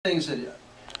Things that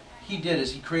he did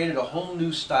is he created a whole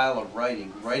new style of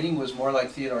writing. Writing was more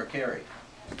like Theodore Carey,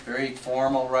 very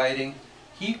formal writing.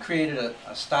 He created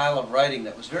a style of writing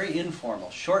that was very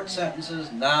informal. Short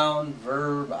sentences, noun,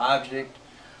 verb, object,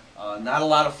 not a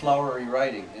lot of flowery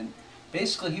writing. And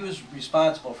basically he was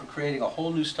responsible for creating a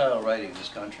whole new style of writing in this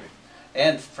country,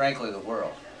 and frankly the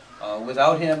world.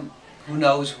 Without him, who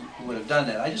knows who would have done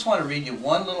that. I just want to read you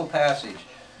one little passage,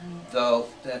 though,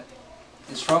 that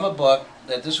is from a book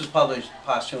that this was published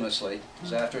posthumously. It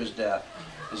was after his death.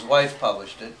 His wife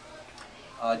published it.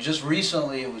 Just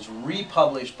recently it was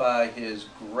republished by his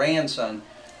grandson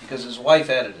because his wife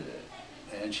edited it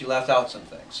and she left out some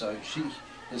things. So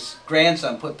his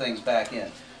grandson put things back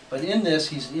in. But in this,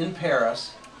 he's in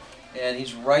Paris and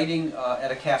he's writing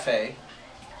at a cafe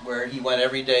where he went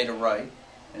every day to write,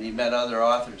 and he met other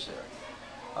authors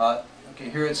there. Okay,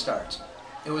 here it starts.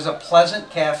 It was a pleasant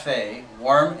cafe,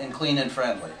 warm and clean and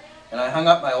friendly. And I hung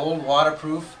up my old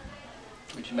waterproof,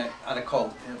 which meant on a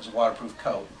coat, it was a waterproof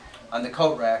coat, on the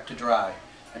coat rack to dry,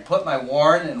 and put my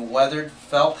worn and weathered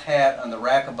felt hat on the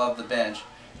rack above the bench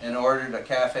and ordered a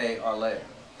café au lait.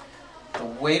 The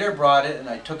waiter brought it, and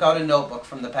I took out a notebook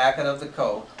from the pocket of the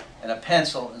coat and a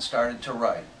pencil and started to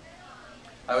write.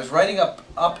 I was writing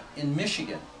up in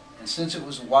Michigan, and since it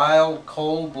was a wild,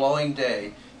 cold, blowing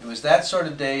day, it was that sort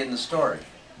of day in the story.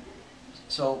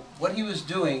 So what he was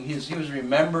doing, he was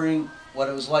remembering what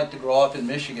it was like to grow up in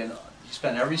Michigan. He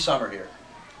spent every summer here,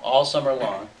 all summer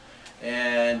long.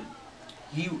 And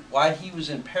while he was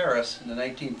in Paris in the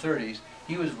 1930s,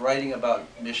 he was writing about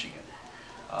Michigan.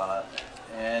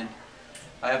 And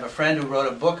I have a friend who wrote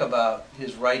a book about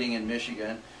his writing in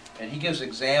Michigan, and he gives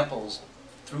examples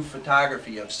through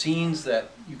photography of scenes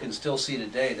that you can still see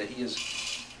today that he has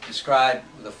described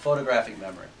with a photographic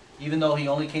memory. Even though he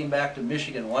only came back to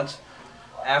Michigan once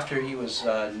after he was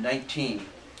 19, he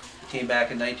came back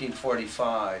in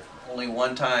 1945, only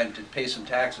one time to pay some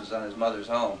taxes on his mother's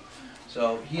home.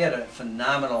 So he had a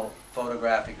phenomenal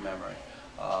photographic memory.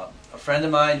 A friend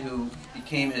of mine who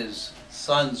became his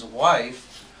son's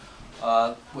wife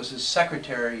was his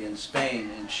secretary in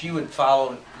Spain, and she would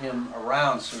follow him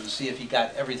around to see if he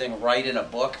got everything right in a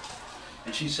book.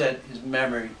 And she said his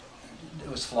memory, it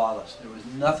was flawless. There was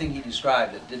nothing he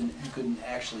described that you couldn't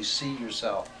actually see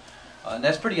yourself. And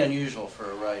that's pretty unusual for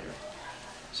a writer.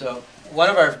 So one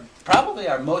of probably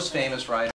our most famous writers